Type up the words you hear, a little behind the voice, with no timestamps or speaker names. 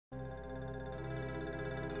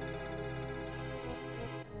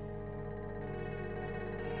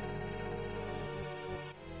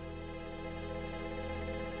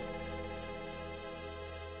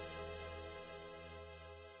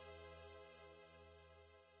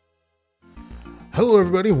Hello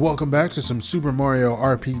everybody, welcome back to some Super Mario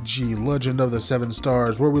RPG Legend of the Seven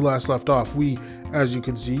Stars. Where we last left off, we, as you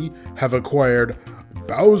can see, have acquired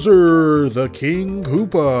Bowser the King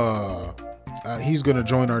Koopa. He's going to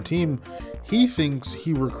join our team. He thinks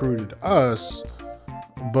he recruited us,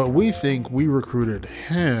 but we think we recruited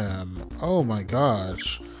him. Oh my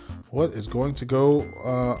gosh. What is going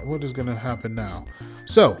to happen now?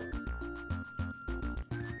 So,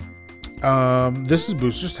 this is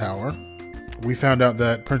Booster's Tower. We found out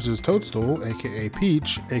that Princess Toadstool, aka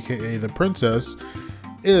Peach, aka the princess,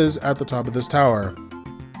 is at the top of this tower.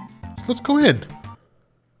 So let's go in.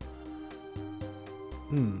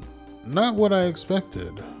 Not what I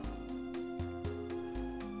expected.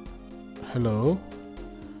 Hello?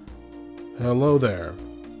 Hello there.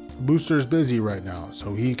 Booster's busy right now,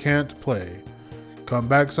 so he can't play. Come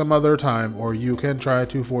back some other time, or you can try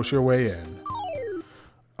to force your way in.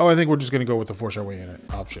 Oh, I think we're just going to go with the force our way in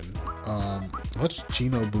option. Let's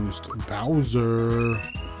Geno boost Bowser.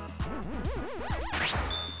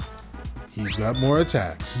 He's got more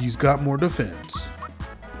attack. He's got more defense.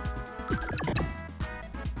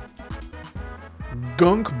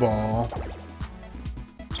 Gunk Ball.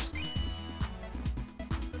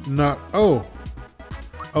 Not... Oh,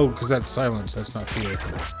 because that's silence. That's not fear.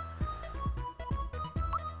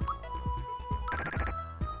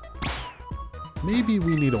 Maybe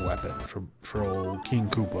we need a weapon for old King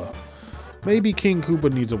Koopa. Maybe King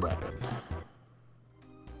Koopa needs a weapon.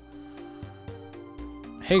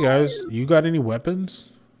 Hey guys, you got any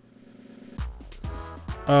weapons?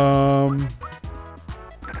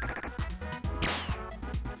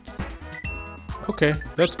 Okay,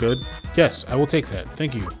 that's good. Yes, I will take that.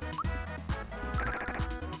 Thank you.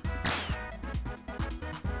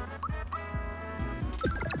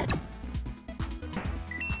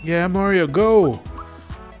 Yeah, Mario, go!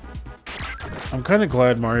 I'm kind of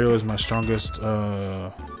glad Mario is my strongest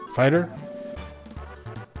fighter.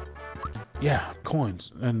 Yeah,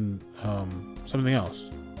 coins and something else.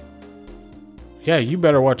 Yeah, you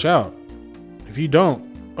better watch out. If you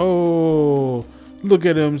don't... Oh, look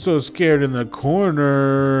at him, so scared in the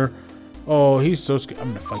corner. Oh, he's so scared.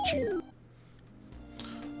 I'm gonna fight you.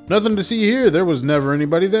 Nothing to see here. There was never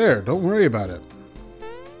anybody there. Don't worry about it.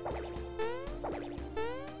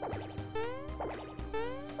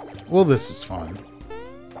 Well, this is fun.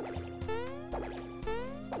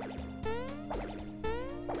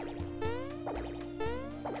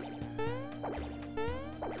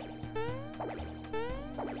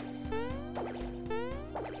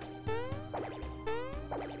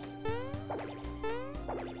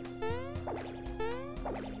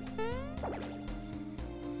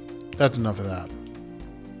 That's enough of that.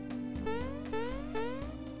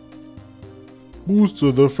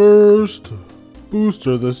 Booster the first.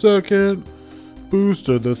 Booster the second.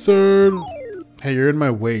 Booster the third. Hey, you're in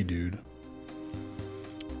my way, dude.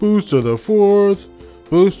 Booster the fourth.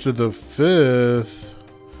 Booster the fifth.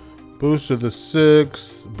 Booster the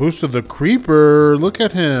sixth. Booster the creeper. Look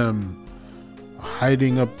at him.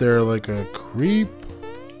 Hiding up there like a creep.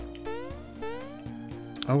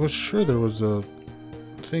 I was sure there was a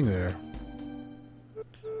thing there.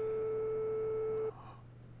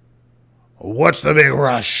 What's the big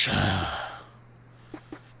rush?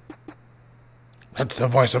 That's the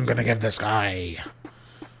voice I'm gonna give this guy.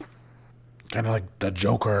 Kind of like the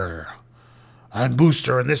Joker. I'm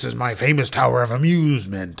Booster, and this is my famous tower of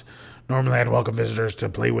amusement. Normally, I'd welcome visitors to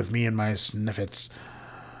play with me and my sniffets.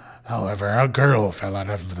 However, a girl fell out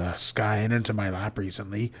of the sky and into my lap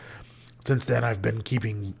recently. Since then, I've been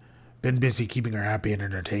busy keeping her happy and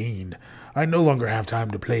entertained. I no longer have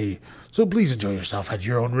time to play, so please enjoy yourself at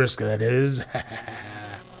your own risk, that is.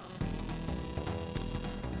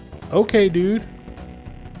 Okay, dude.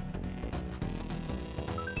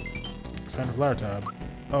 Found a flower tab.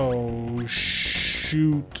 Oh,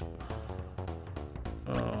 shoot.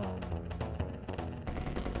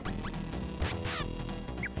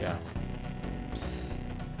 Yeah.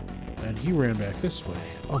 And he ran back this way.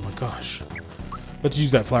 Oh my gosh. Let's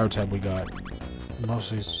use that flower tab we got.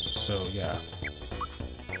 Mostly so, yeah.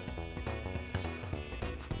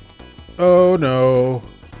 Oh no.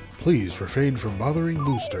 Please refrain from bothering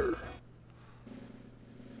Booster.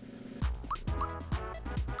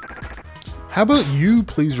 How about you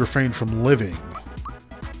please refrain from living?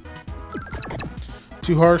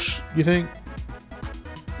 Too harsh, you think?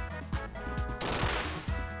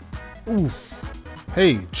 Oof.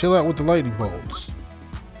 Hey, chill out with the lightning bolts.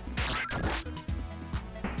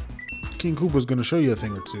 King Koopa's gonna show you a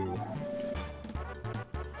thing or two.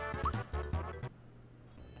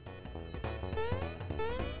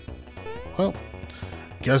 Well,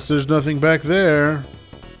 guess there's nothing back there.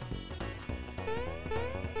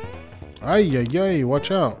 Ay, ay, ay,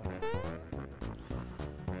 watch out.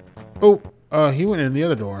 Oh, he went in the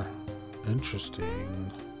other door.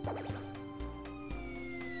 Interesting.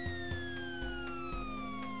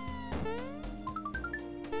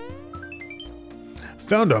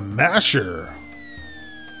 Found a masher.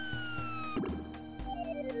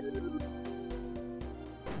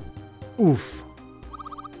 Oof.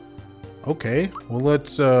 Okay, well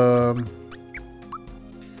let's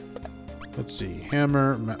see.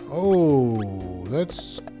 Hammer. Oh,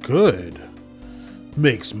 that's good.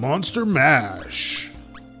 Makes monster mash.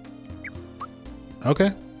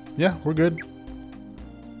 Okay. Yeah, we're good.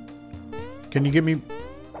 Can you get me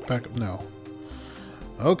back up? No.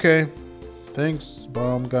 Okay. Thanks,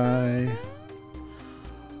 bomb guy.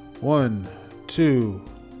 1, 2,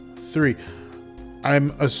 3.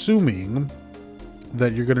 I'm assuming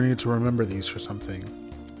that you're going to need to remember these for something.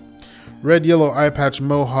 Red, yellow, eye patch,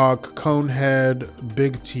 mohawk, cone head,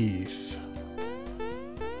 big teeth.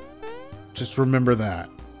 Just remember that.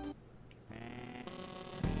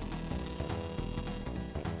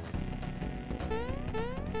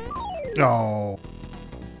 Oh.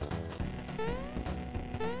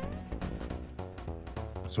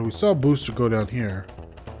 So we saw Booster go down here.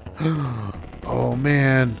 Oh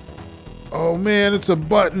man. Oh man, it's a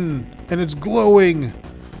button and it's glowing.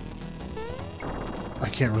 I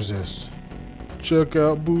can't resist. Check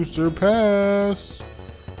out Booster Pass.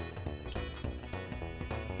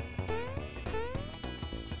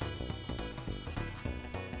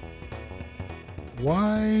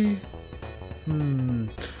 Why?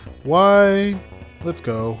 Why? Let's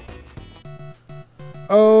go.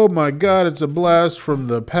 Oh my god, it's a blast from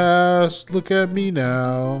the past. Look at me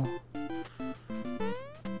now.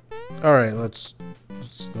 Alright, let's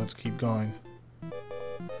keep going.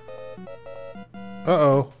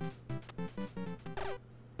 Uh-oh.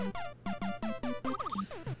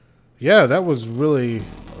 Yeah, that was really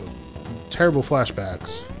terrible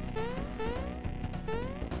flashbacks.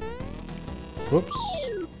 Whoops.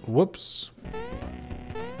 Whoops.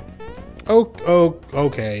 Oh,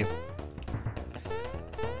 okay.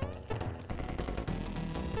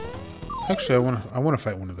 Actually, I want to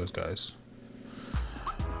fight one of those guys.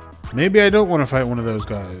 Maybe I don't want to fight one of those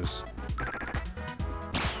guys.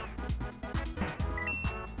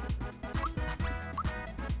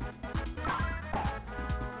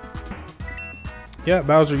 Yeah,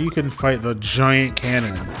 Bowser, you can fight the giant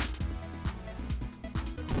cannon.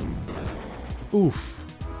 Oof.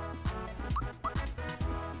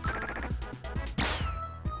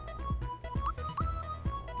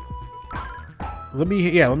 Let me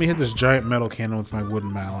hit this giant metal cannon with my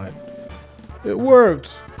wooden mallet. It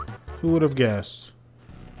worked! Who would have guessed?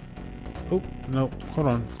 Oh, no. Hold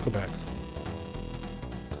on. Go back.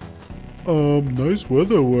 Nice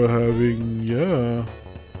weather we're having. Yeah.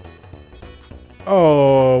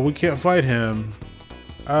 Oh, we can't fight him.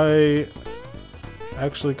 I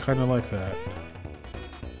actually kind of like that.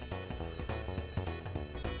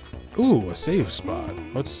 Ooh, a save spot.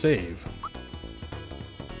 Let's save.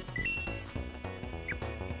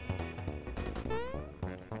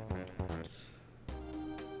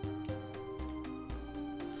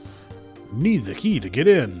 Need the key to get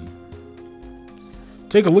in.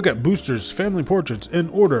 Take a look at Booster's family portraits in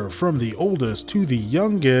order from the oldest to the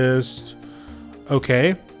youngest.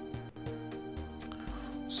 Okay.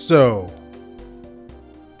 So.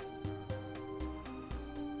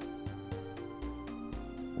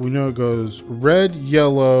 We know it goes red,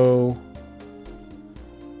 yellow.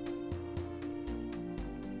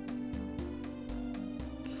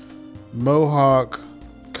 Mohawk,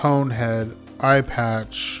 conehead, eye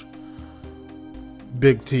patch,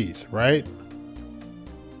 big teeth, right?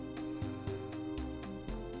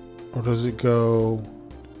 Or does it go...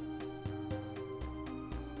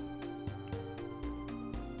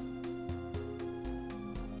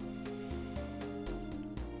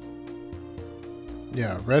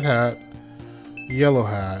 Yeah, red hat, yellow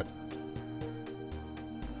hat.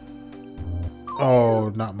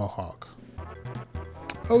 Oh, not Mohawk.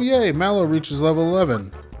 Oh yay, Mallow reaches level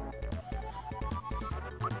 11.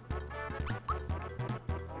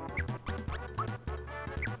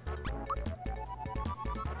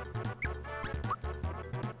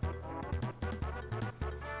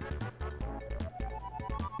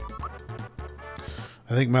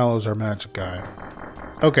 I think Mallow's our magic guy.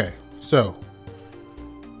 Okay, so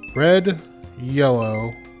red,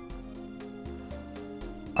 yellow,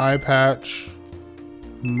 eye patch,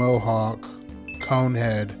 Mohawk,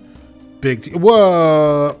 conehead, big T.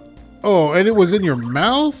 Whoa! Oh, and it was in your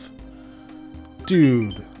mouth?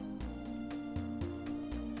 Dude.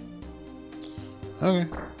 Okay,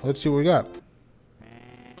 let's see what we got.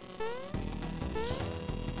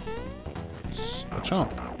 Chomp.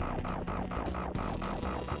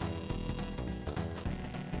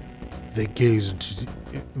 They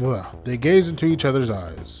gaze into each other's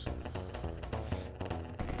eyes.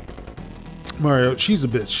 Mario, she's a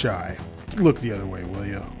bit shy. Look the other way, will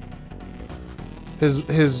you?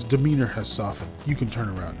 His demeanor has softened. You can turn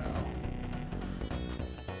around now.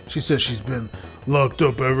 She says she's been locked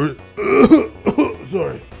up ever...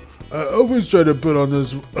 Sorry. I always try to put on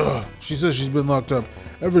this... She says she's been locked up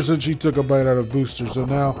ever since she took a bite out of Booster, so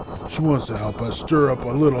now she wants to help us stir up a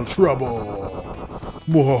little trouble.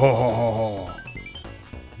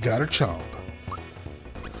 Got a chomp.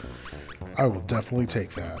 I will definitely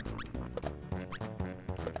take that.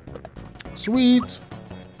 Sweet.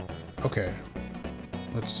 Okay.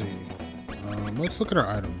 Let's see. Let's look at our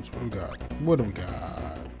items. What do we got? What do we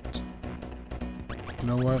got? You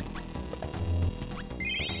know what?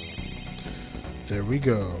 There we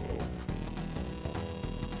go.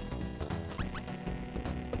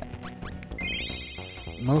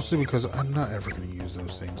 Mostly because I'm not ever going to use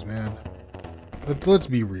those things, man. Let's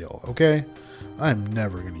be real, okay? I'm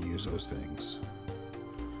never going to use those things.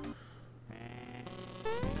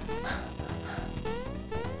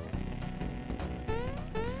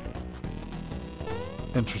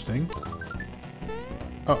 Interesting.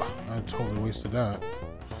 Oh, I totally wasted that.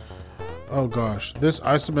 Oh gosh, this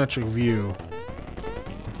isometric view.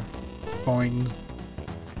 Boing.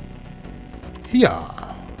 Yeah.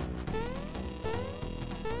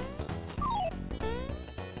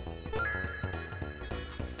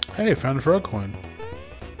 Hey, found a frog coin.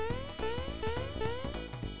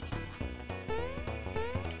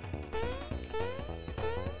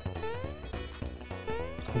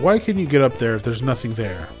 Why can you get up there if there's nothing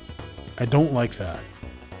there? I don't like that.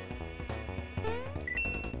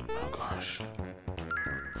 Oh gosh.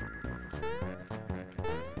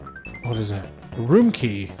 What is that? A room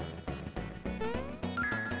key.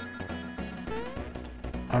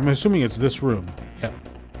 I'm assuming it's this room. Yep.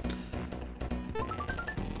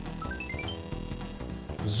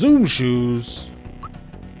 Zoom shoes.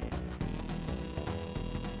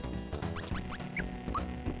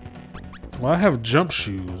 Well, I have jump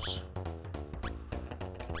shoes.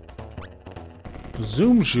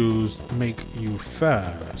 Zoom shoes make you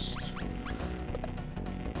fast.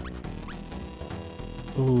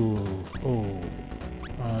 Ooh, oh.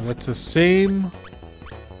 That's the same.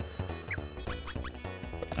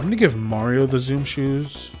 I'm gonna give Mario the zoom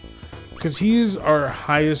shoes because he's our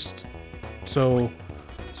highest. So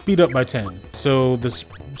speed up by 10. So the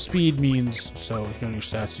speed means, so here on your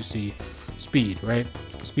stats you see speed, right?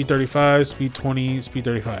 Speed 35, speed 20, speed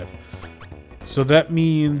 35. So that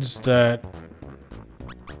means that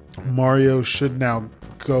Mario should now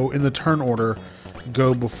go in the turn order,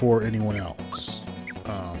 go before anyone else,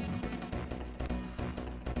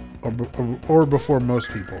 or before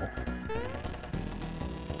most people.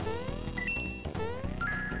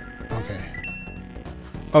 Okay.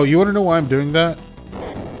 Oh, you want to know why I'm doing that?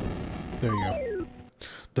 There you go.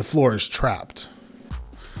 The floor is trapped.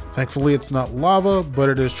 Thankfully, it's not lava, but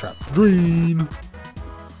it is trapped. Green.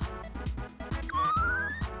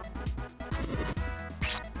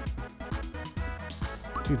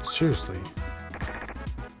 Dude, seriously.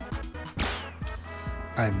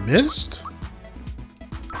 I missed?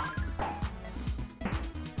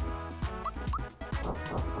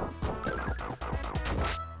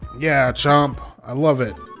 Yeah, Chomp. I love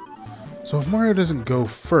it. So if Mario doesn't go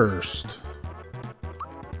first...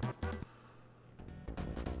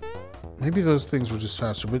 Maybe those things were just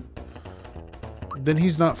faster, but... Then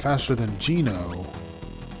he's not faster than Geno.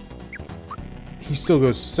 He still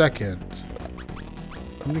goes second.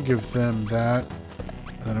 I'm going to give them that.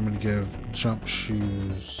 And then I'm going to give jump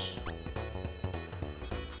shoes.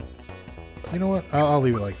 You know what? I'll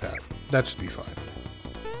leave it like that. That should be fine.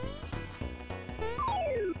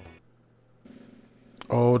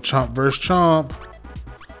 Oh, Chomp versus Chomp.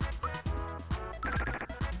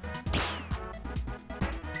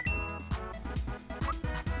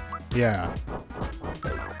 Yeah.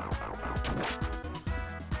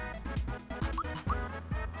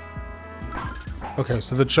 Okay,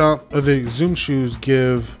 so the the zoom shoes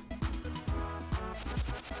give...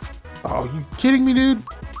 Oh, you kidding me, dude?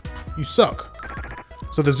 You suck.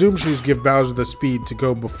 So the zoom shoes give Bowser the speed to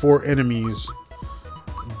go before enemies,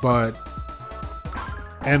 but...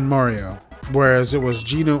 and Mario. Whereas it was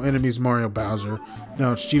Geno enemies Mario Bowser.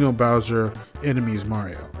 Now it's Geno Bowser enemies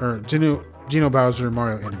Mario. Or Geno Bowser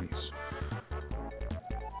Mario enemies.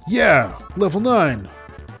 Yeah! Level 9!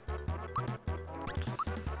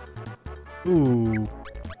 Ooh.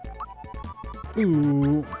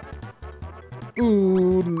 Ooh.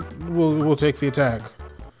 Ooh. We'll take the attack.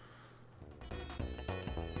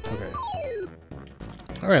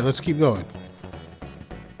 Alright, let's keep going.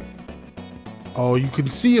 Oh, you can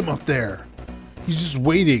see him up there. He's just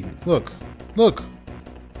waiting. Look. Look.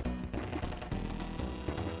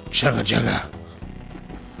 Chugga chugga.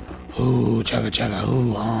 Ooh, chugga chugga.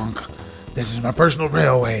 Ooh, honk. This is my personal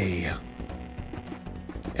railway.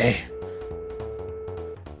 Hey.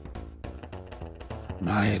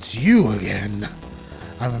 My, it's you again.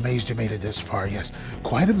 I'm amazed you made it this far. Yes,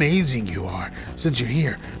 quite amazing you are. Since you're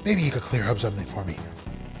here, maybe you could clear up something for me.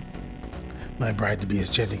 My bride-to-be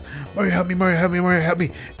is chanting, Mario, help me, Mario, help me, Mario, help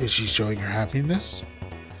me. Is she showing her happiness?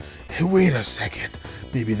 Hey, wait a second.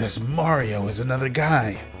 Maybe this Mario is another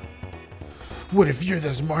guy. What if you're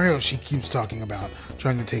this Mario she keeps talking about,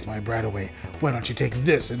 trying to take my bride away? Why don't you take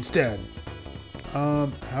this instead?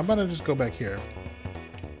 How about I just go back here?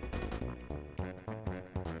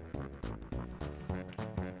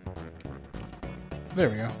 There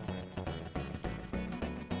we go.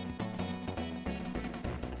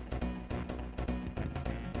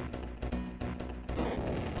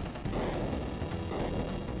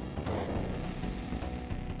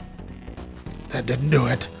 That didn't do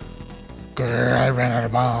it. Grr, I ran out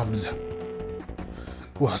of bombs.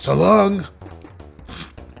 Well, so long.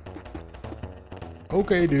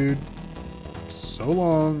 Okay, dude. So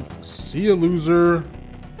long. See ya, loser.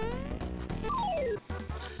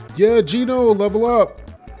 Yeah, Gino, level up.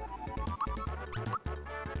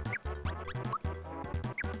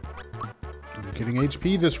 You're getting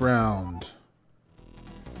HP this round.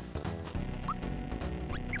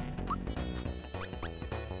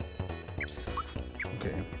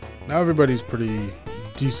 Okay. Now everybody's pretty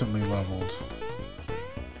decently leveled.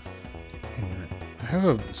 Wait a minute. I have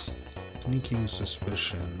a sneaking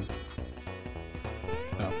suspicion.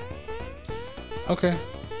 No. Okay.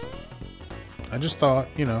 I just thought,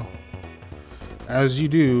 you know, as you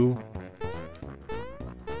do.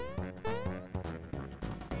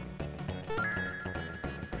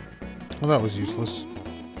 Well, that was useless.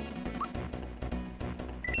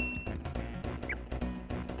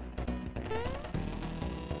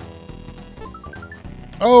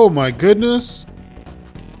 Oh my goodness!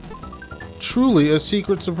 Truly a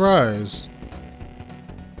secret surprise.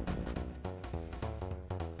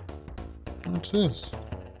 What's this?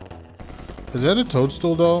 Is that a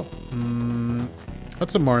Toadstool doll?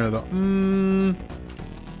 That's a Mario doll.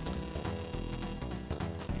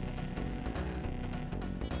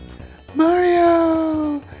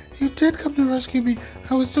 Mario! You did come to rescue me.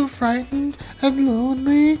 I was so frightened and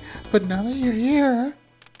lonely, but now that you're here...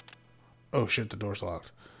 Oh shit, the door's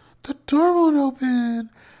locked. The door won't open.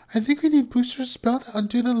 I think we need Booster's spell to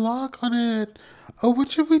undo the lock on it. Oh,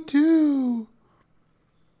 what should we do?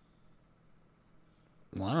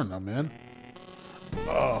 Well, I don't know, man.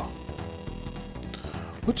 Oh.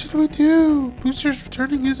 What should we do? Booster's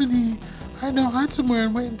returning, isn't he? I know, hide somewhere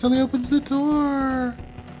and wait until he opens the door.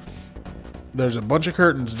 There's a bunch of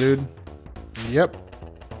curtains, dude. Yep.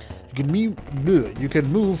 You can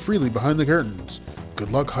move freely behind the curtains.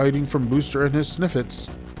 Good luck hiding from Booster and his sniffets.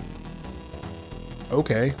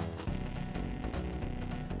 Okay.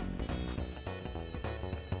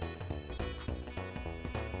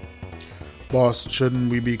 Boss, shouldn't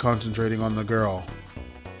we be concentrating on the girl?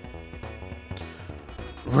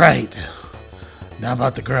 Right. Now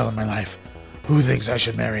about the girl in my life. Who thinks I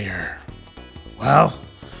should marry her? Well,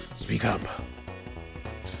 speak up.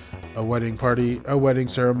 A wedding party, a wedding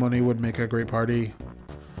ceremony would make a great party.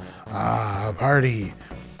 Ah, a party.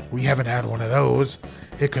 We haven't had one of those.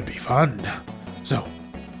 It could be fun. So,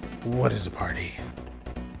 what is a party?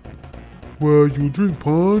 Well, you drink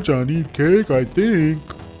punch and eat cake, I think.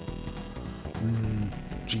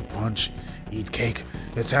 Drink punch, eat cake.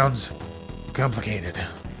 It sounds complicated.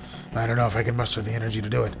 I don't know if I can muster the energy to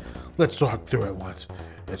do it. Let's talk through it once.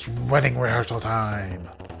 It's wedding rehearsal time.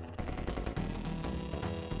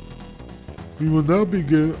 We will now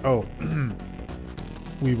begin... Oh.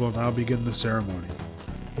 We will now begin the ceremony.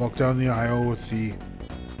 Walk down the aisle with the...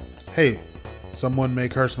 Hey, someone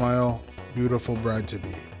make her smile. Beautiful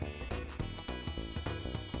bride-to-be.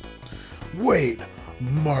 Wait,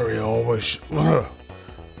 Mario always...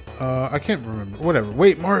 I can't remember. Whatever.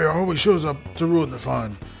 Wait, Mario always shows up to ruin the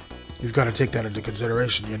fun. You've got to take that into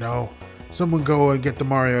consideration, you know? Someone go and get the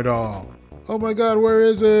Mario doll. Oh my god, where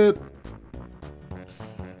is it?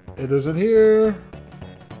 It isn't here.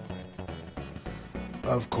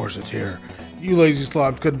 Of course it's here. You lazy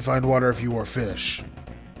slobs couldn't find water if you were fish.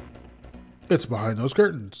 It's behind those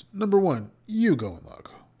curtains. Number 1, you go and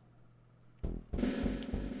look.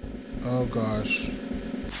 Oh gosh.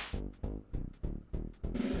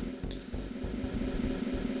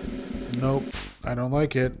 Nope, I don't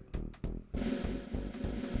like it.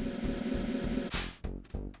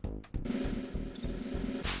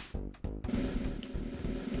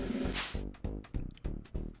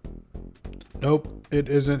 Nope, it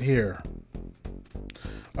isn't here.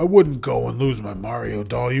 I wouldn't go and lose my Mario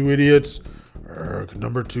doll, you idiots.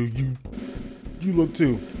 Number 2, you look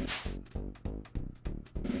too.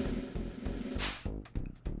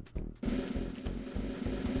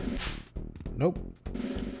 Nope.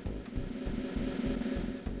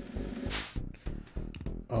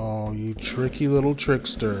 Oh, you tricky little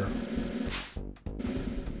trickster.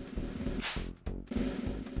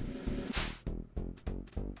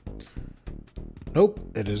 Nope,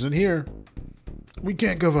 it isn't here. We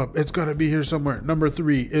can't give up. It's gotta be here somewhere. Number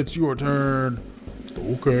 3, it's your turn.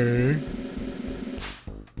 Okay.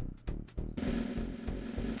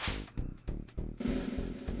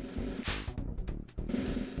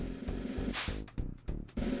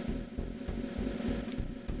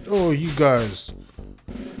 Oh, you guys.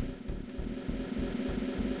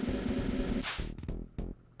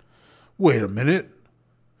 Wait a minute.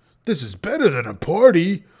 This is better than a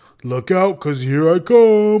party. Look out, 'cause here I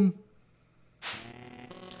come.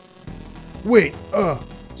 Wait,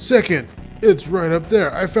 second. It's right up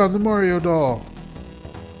there. I found the Mario doll.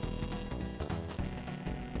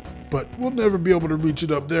 But we'll never be able to reach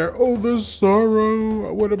it up there. Oh, the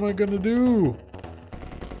sorrow. What am I gonna do?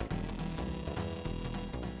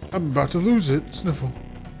 I'm about to lose it. Sniffle.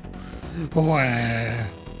 Wah.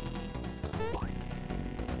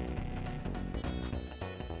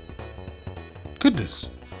 Goodness,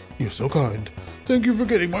 you're so kind. Thank you for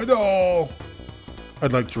getting my doll.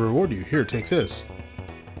 I'd like to reward you. Here, take this.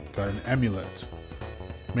 Got an amulet.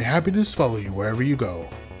 May happiness follow you wherever you go.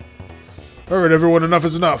 Alright, everyone, enough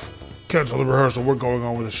is enough. Cancel the rehearsal. We're going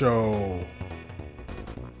on with the show.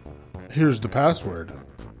 Here's the password.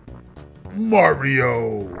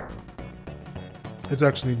 Mario. It's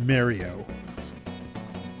actually Mario.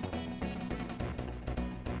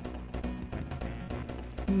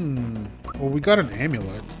 Well, we got an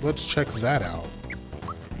amulet. Let's check that out.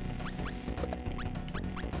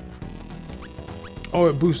 Oh,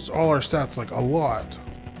 it boosts all our stats, like, a lot.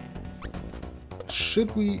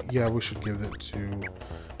 Should we? Yeah, we should give it to...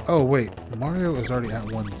 Oh, wait. Mario is already at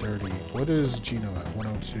 130. What is Gino at?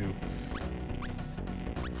 102.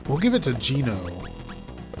 We'll give it to Gino.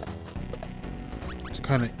 To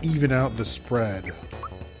kind of even out the spread.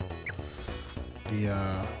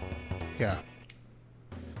 Yeah.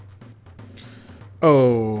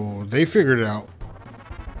 Oh, they figured it out.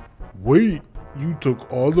 Wait, you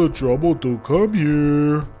took all the trouble to come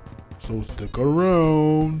here. So stick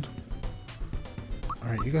around.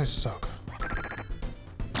 Alright, you guys suck.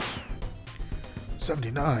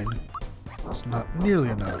 79? That's not nearly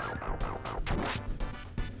enough.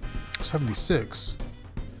 76?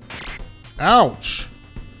 Ouch!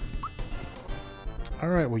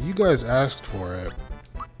 Alright, well you guys asked for it.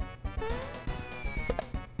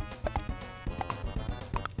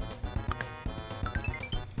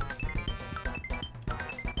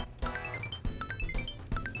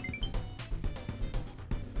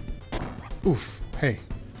 Oof. Hey,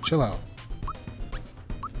 chill out.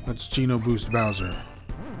 Let's Geno boost Bowser.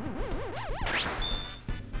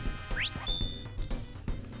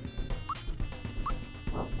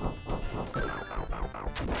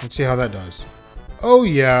 Let's see how that does. Oh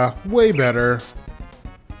yeah, way better.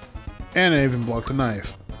 And I even blocked a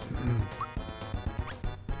knife.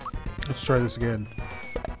 Let's try this again.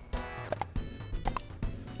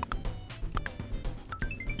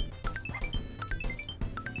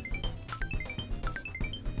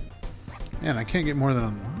 Man, I can't get more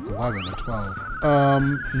than 11 or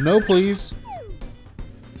 12. No please.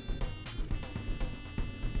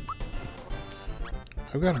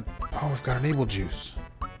 I've got an able juice.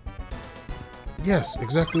 Yes,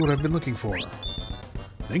 exactly what I've been looking for.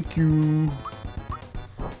 Thank you.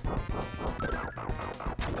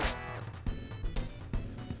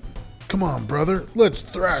 Come on, brother. Let's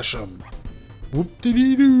thrash him.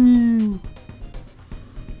 Whoop-de-dee-doo.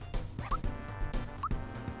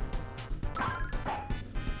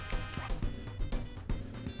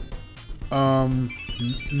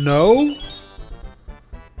 No?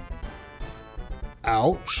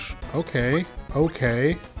 Ouch. Okay.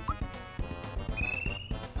 Okay.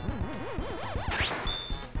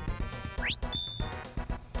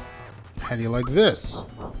 How do you like this?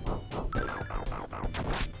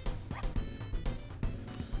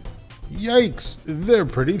 Yikes! They're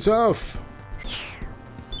pretty tough.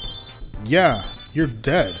 Yeah, you're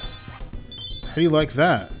dead. How do you like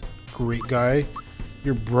that, great guy?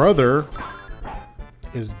 Your brother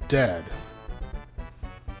is dead.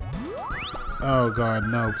 Oh god,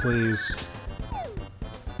 no, please.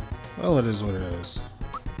 Well, it is what it is.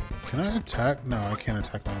 Can I attack? No, I can't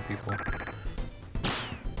attack my own people.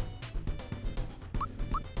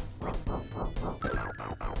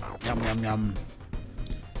 Yum, yum, yum.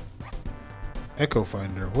 Echo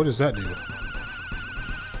Finder. What does that do?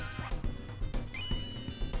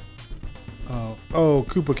 Oh,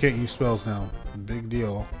 Koopa can't use spells now. Big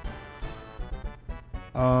deal.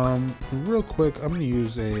 Real quick, I'm gonna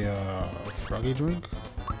use a froggy drink.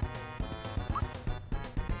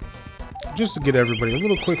 Just to get everybody a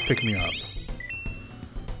little quick pick-me-up.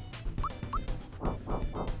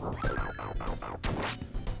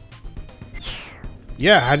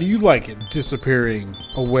 Yeah, how do you like it? Disappearing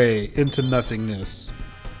away into nothingness.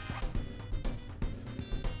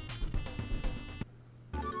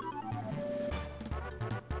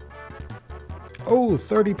 Oh,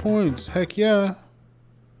 30 points. Heck yeah.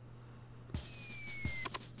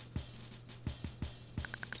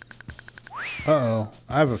 Uh-oh.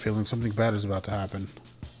 I have a feeling something bad is about to happen.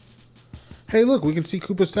 Hey, look, we can see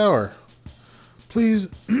Koopa's tower. Please.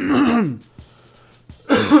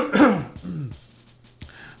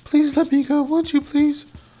 Please let me go, won't you, please?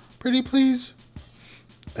 Pretty please.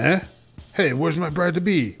 Eh? Hey, where's my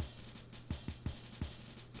bride-to-be?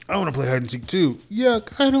 I want to play hide and seek too.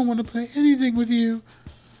 Yuck, I don't want to play anything with you.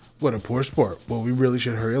 What a poor sport. Well, we really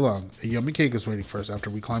should hurry along. A yummy cake is waiting for us after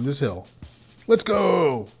we climb this hill. Let's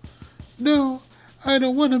go! No, I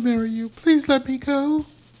don't want to marry you. Please let me go.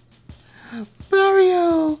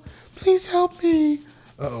 Mario, please help me.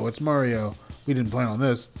 Uh-oh, it's Mario. We didn't plan on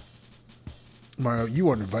this. Mario, you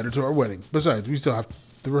weren't invited to our wedding. Besides, we still have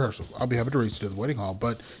the rehearsal. I'll be happy to race you to the wedding hall,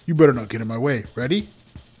 but you better not get in my way. Ready?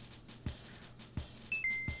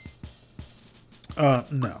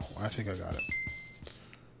 No. I think I got it.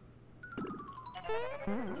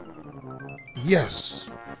 Yes.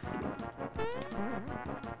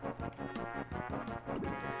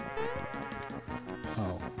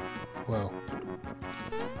 Oh. Well.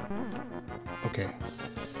 Okay.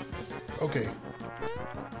 Okay.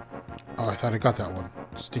 Oh, I thought I got that one.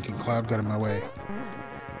 Stinking cloud got in my way.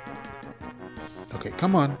 Okay,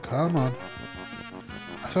 come on. Come on.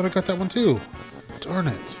 I thought I got that one too. Darn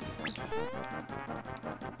it.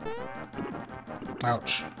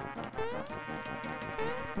 Ouch.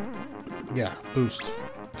 Yeah, boost.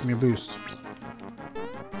 Give me a boost.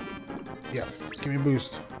 Yeah, give me a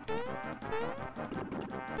boost.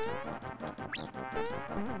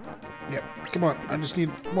 Yeah, come on. I just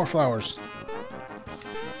need more flowers.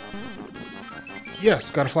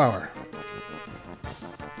 Yes, got a flower.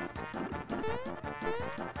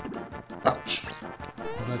 Ouch.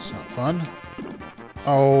 Well, that's not fun.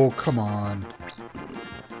 Oh, come on.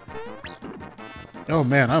 Oh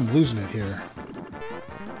man, I'm losing it here.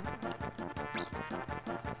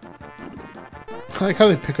 I like how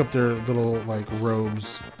they pick up their little, like,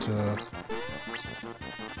 robes to...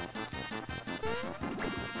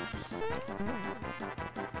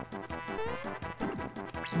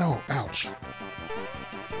 No, ouch.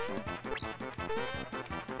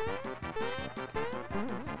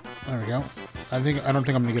 There we go. I don't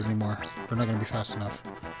think I'm gonna get any more. They're not gonna be fast enough.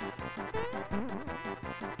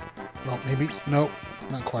 Oh, maybe. Nope,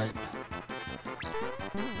 not quite.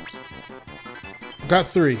 Got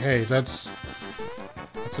 3. Hey, that's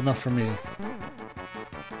enough for me.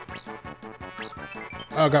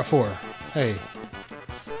 Oh, got 4. Hey.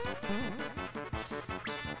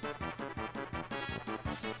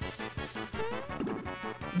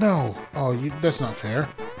 No. Oh, that's not fair.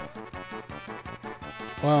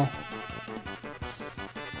 Well.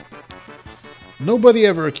 Nobody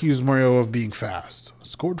ever accused Mario of being fast.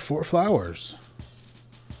 Scored 4 flowers.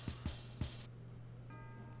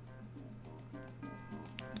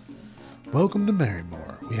 Welcome to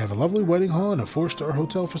Marymore. We have a lovely wedding hall and a 4-star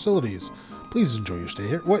hotel facilities. Please enjoy your stay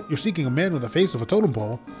here. What? You're seeking a man with the face of a totem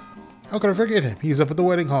pole? How could I forget him? He's up at the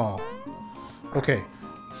wedding hall. Okay,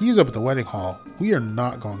 he's up at the wedding hall. We are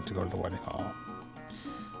not going to go to the wedding hall.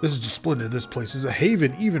 This is just splendid. This place is a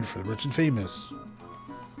haven even for the rich and famous.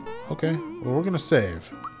 Okay, well, we're going to save.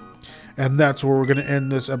 And that's where we're going to end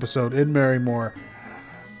this episode in Marymore.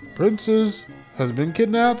 Princess has been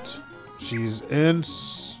kidnapped. She's in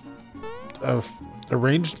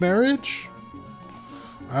arranged marriage?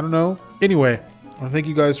 I don't know. Anyway, I want to thank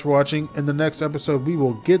you guys for watching. In the next episode, we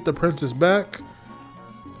will get the princess back.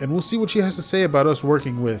 And we'll see what she has to say about us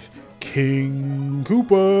working with King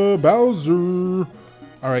Koopa Bowser.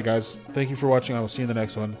 Alright guys, thank you for watching. I will see you in the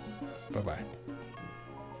next one. Bye-bye.